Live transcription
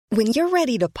When you're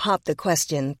ready to pop the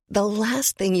question, the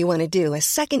last thing you want to do is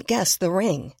second-guess the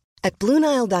ring. At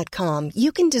BlueNile.com,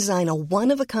 you can design a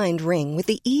one-of-a-kind ring with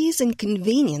the ease and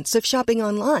convenience of shopping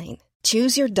online.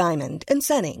 Choose your diamond and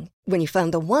setting. When you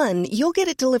find the one, you'll get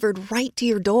it delivered right to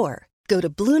your door. Go to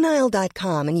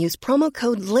BlueNile.com and use promo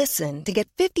code LISTEN to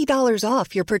get $50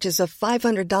 off your purchase of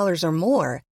 $500 or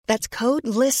more. That's code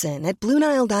LISTEN at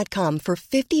BlueNile.com for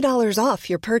 $50 off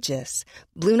your purchase.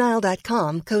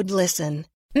 BlueNile.com, code LISTEN.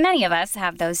 Many of us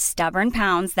have those stubborn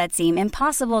pounds that seem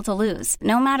impossible to lose,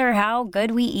 no matter how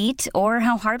good we eat or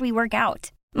how hard we work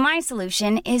out. My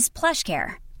solution is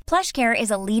PlushCare. PlushCare is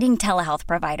a leading telehealth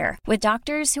provider with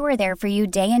doctors who are there for you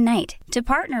day and night to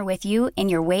partner with you in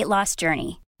your weight loss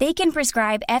journey. They can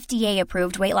prescribe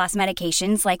FDA-approved weight loss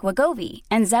medications like Wegovy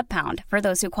and Zepbound for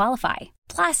those who qualify.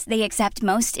 Plus, they accept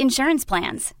most insurance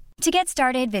plans. To get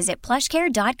started, visit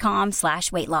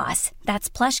plushcare.com/weightloss. That's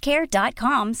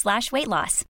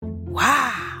plushcare.com/weightloss.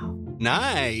 Wow.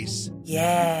 Nice.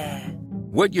 Yeah.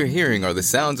 What you're hearing are the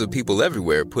sounds of people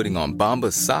everywhere putting on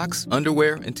Bombas socks,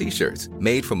 underwear, and T-shirts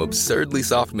made from absurdly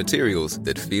soft materials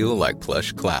that feel like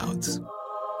plush clouds.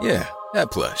 Yeah,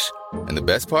 that plush. And the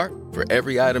best part? For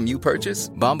every item you purchase,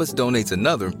 Bombas donates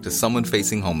another to someone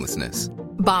facing homelessness.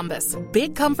 Bombas.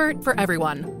 Big comfort for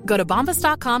everyone. Go to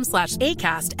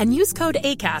bombas.com/ACAST and use code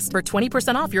ACAST for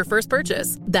 20% off your first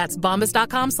purchase. That's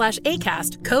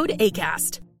bombas.com/ACAST. Code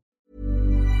ACAST.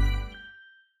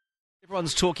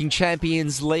 Everyone's talking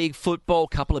Champions League football,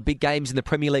 couple of big games in the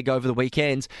Premier League over the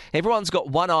weekend. Everyone's got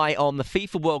one eye on the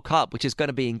FIFA World Cup, which is going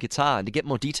to be in Qatar. And to get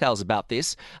more details about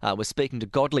this, we're speaking to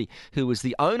Godley, who is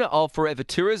the owner of Forever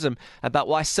Tourism, about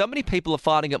why so many people are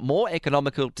finding it more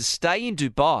economical to stay in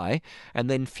Dubai and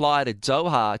then fly to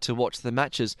Doha to watch the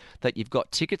matches that you've got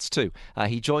tickets to.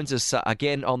 He joins us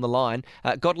again on the line.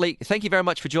 Godley, thank you very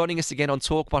much for joining us again on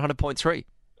Talk 100.3.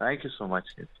 Thank you so much.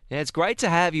 Yeah, it's great to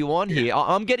have you on here.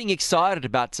 I'm getting excited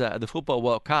about the Football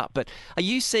World Cup, but are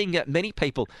you seeing that many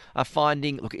people are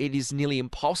finding, look, it is nearly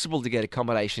impossible to get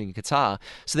accommodation in Qatar,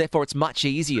 so therefore it's much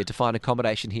easier to find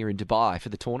accommodation here in Dubai for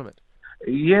the tournament?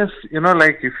 Yes,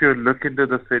 like if you look into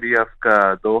the city of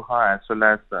Doha as well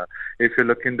as if you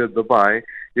look into Dubai,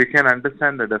 you can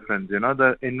understand the difference.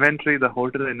 The inventory, the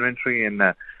hotel inventory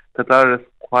in Qatar is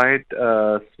quite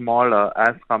smaller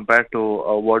as compared to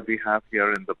what we have here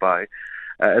in Dubai,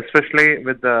 especially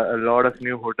with a lot of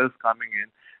new hotels coming in.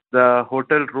 The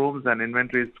hotel rooms and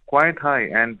inventory is quite high,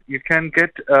 and you can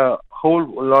get a whole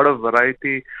lot of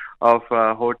variety of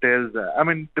hotels. I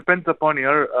mean, depends upon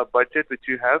your budget which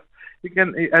you have. You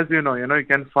can, as you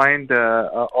can find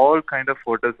all kind of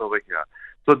hotels over here.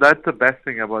 So that's the best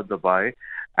thing about Dubai.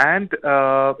 And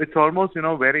it's almost,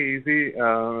 very easy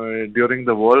during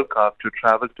the World Cup to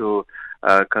travel to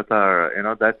Qatar.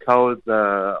 That's how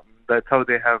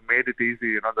they have made it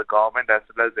easy. The government as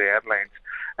well as the airlines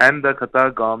and the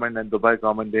Qatar government and Dubai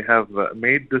government, they have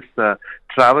made this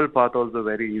travel path also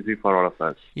very easy for all of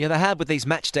us. Yeah, they have with these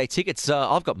match day tickets.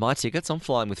 I've got my tickets. I'm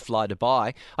flying with Fly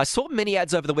Dubai. I saw many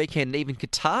ads over the weekend. Even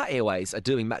Qatar Airways are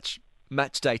doing match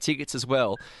day tickets as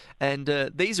well, and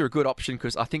these are a good option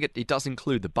because I think it does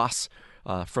include the bus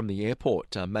from the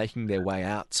airport making their way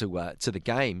out to the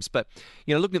games. But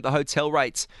looking at the hotel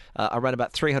rates, around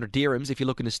about 300 dirhams if you're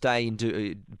looking to stay in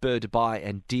Dubai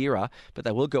and Dira, but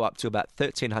they will go up to about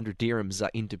 1,300 dirhams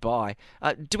in Dubai.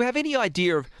 Do we have any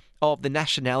idea of the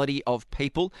nationality of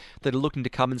people that are looking to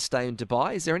come and stay in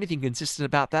Dubai? Is there anything consistent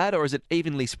about that, or is it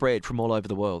evenly spread from all over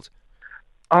the world?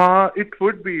 It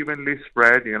would be evenly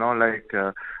spread,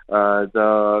 the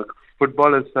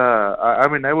football is, I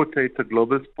would say it's a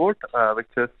global sport,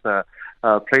 which is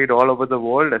played all over the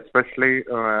world, especially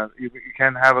you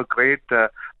can have a great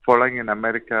following in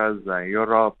Americas,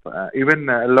 Europe, even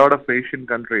a lot of Asian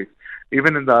countries.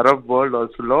 Even in the Arab world,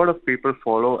 also a lot of people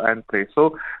follow and play.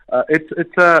 So I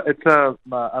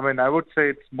would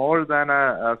say it's more than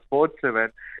a sports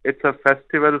event. It's a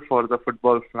festival for the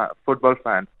football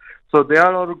fans. So they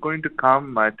are all going to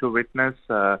come to witness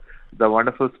the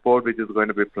wonderful sport which is going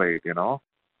to be played,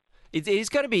 It is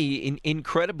going to be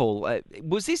incredible.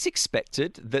 Was this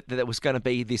expected, that there was going to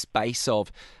be this base of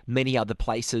many other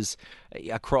places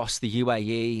across the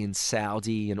UAE and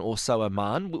Saudi and also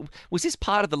Oman? Was this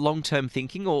part of the long-term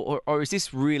thinking, or has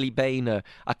this really been a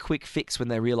quick fix when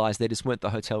they realised there just weren't the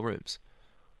hotel rooms?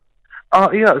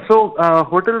 So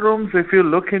hotel rooms, if you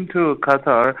look into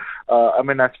Qatar,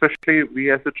 especially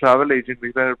we as a travel agent,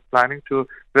 we were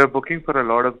booking for a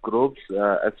lot of groups,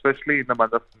 especially in the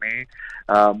month of May,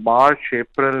 March,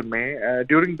 April, May.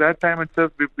 During that time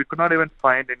itself, we could not even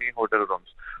find any hotel rooms.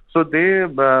 So they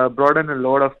brought in a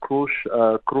lot of cruise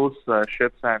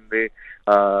ships, and they'll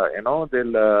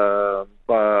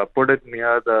it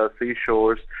near the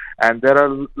seashores, and there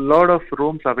are a lot of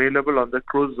rooms available on the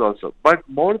cruise also. But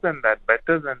more than that,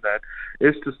 better than that,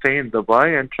 is to stay in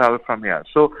Dubai and travel from here.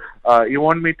 So you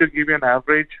want me to give you an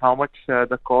average how much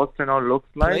the cost and all looks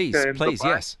like? Please, In Dubai?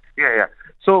 yes. Yeah.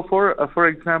 So for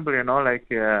example, in Dubai,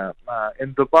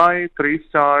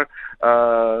 3-star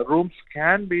rooms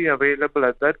can be available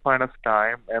at that point of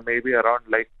time, maybe around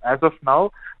as of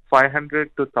now,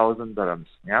 500 to 1,000 dirhams.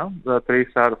 Yeah, the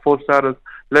 3-star, 4-star is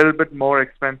a little bit more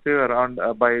expensive. Around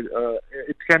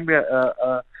it can be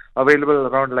available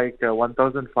around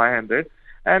 1,500,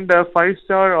 and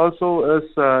 5-star also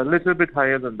is a little bit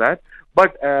higher than that.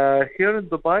 But here in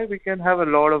Dubai, we can have a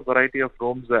lot of variety of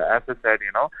rooms, as I said,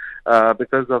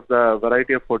 because of the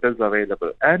variety of hotels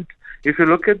available. And if you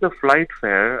look at the flight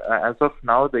fare, as of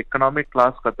now, the economic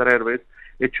class Qatar Airways,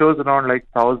 it shows around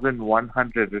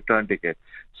 1,100 return ticket.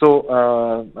 So,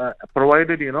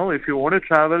 provided, if you want to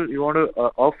travel, you want to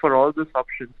offer all these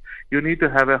options, you need to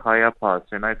have a higher pass,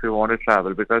 if you want to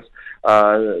travel, because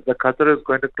the Qatar is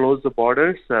going to close the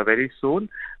borders very soon,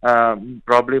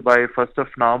 probably by 1st of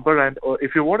November. And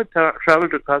if you want to travel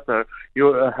to Qatar,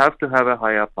 you have to have a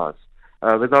higher pass,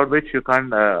 without which you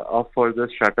can't offer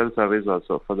this shuttle service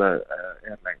also for the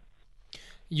airline.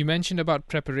 You mentioned about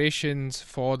preparations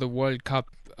for the World Cup.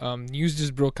 News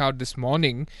just broke out this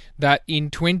morning that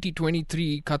in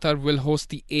 2023, Qatar will host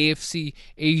the AFC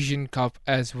Asian Cup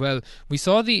as well. We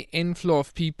saw the inflow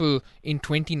of people in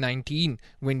 2019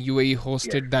 when UAE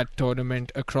hosted that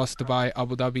tournament across Dubai,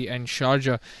 Abu Dhabi and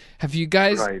Sharjah. Have you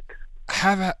guys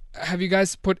have you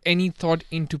guys put any thought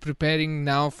into preparing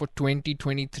now for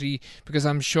 2023? Because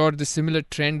I'm sure the similar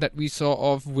trend that we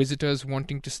saw of visitors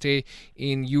wanting to stay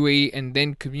in UAE and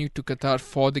then commute to Qatar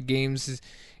for the games,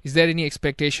 is there any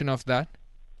expectation of that?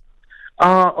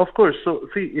 Of course. So,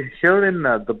 see, here in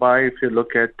Dubai, if you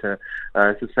look at, as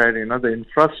I said, the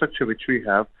infrastructure which we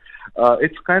have,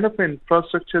 it's kind of an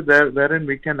infrastructure there wherein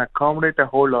we can accommodate a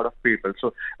whole lot of people.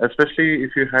 So, especially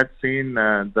if you had seen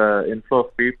the inflow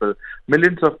of people,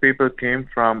 millions of people came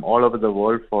from all over the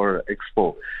world for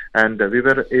Expo. And we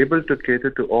were able to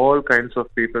cater to all kinds of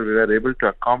people. We were able to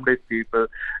accommodate people.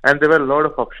 And there were a lot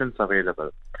of options available.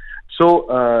 So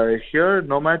here,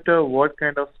 no matter what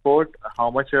kind of sport, how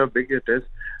much big it is,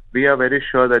 we are very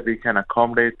sure that we can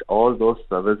accommodate all those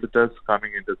visitors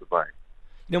coming into Dubai.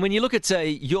 Now, when you look at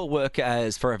your work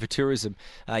as Forever Tourism,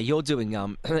 you're doing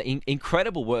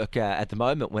incredible work at the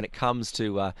moment when it comes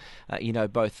to,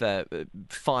 both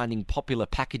finding popular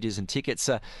packages and tickets.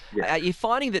 Are you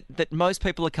finding that most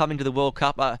people are coming to the World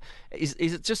Cup? Is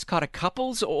it just kind of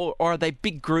couples, or are they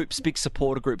big groups, big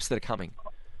supporter groups that are coming?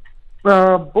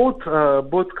 Both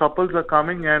couples are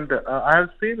coming, and I have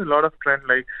seen a lot of trend.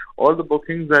 All the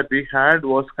bookings that we had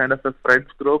was kind of a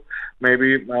friends group.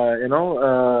 Maybe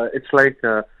it's 5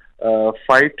 to.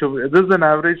 This is an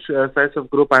average size of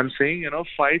group I'm seeing.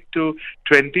 5 to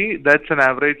 20. That's an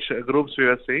average groups we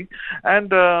are seeing,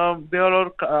 and there are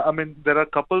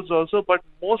couples also, but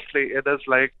mostly it is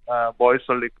boys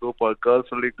only group or girls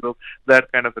only group,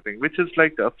 that kind of a thing, which is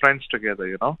friends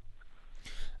together.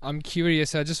 I'm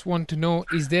curious, I just want to know,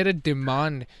 is there a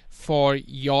demand for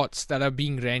yachts that are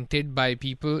being rented by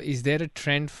people? Is there a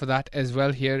trend for that as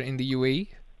well here in the UAE?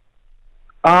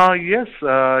 Yes,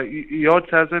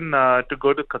 yachts as in to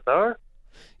go to Qatar?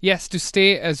 Yes, to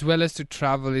stay as well as to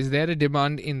travel. Is there a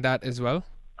demand in that as well?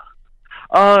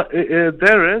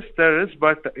 There is,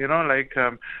 but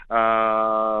again,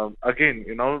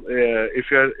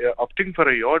 if you're opting for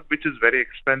a yacht, which is very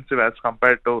expensive as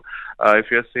compared to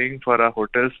if you're staying for a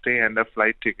hotel stay and a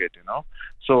flight ticket,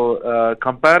 So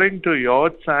comparing to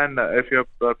yachts, and if you're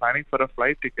planning for a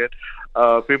flight ticket,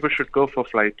 people should go for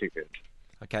flight ticket.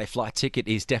 Okay, flight ticket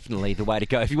is definitely the way to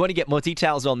go. If you want to get more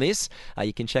details on this,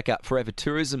 you can check out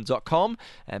forevertourism.com.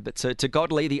 But to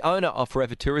Godley, the owner of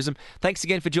Forever Tourism, thanks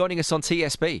again for joining us on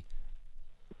TSB.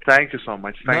 Thank you so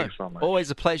much. Thank you so much. Always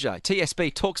a pleasure.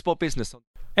 TSB, Talk Sport Business.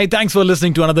 Hey, thanks for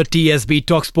listening to another TSB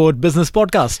Talksport Business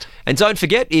Podcast. And don't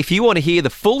forget, if you want to hear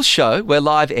the full show, we're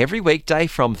live every weekday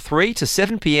from 3 to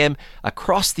 7 p.m.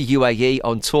 across the UAE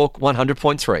on Talk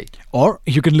 100.3. Or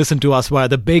you can listen to us via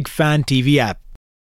the Big Fan TV app.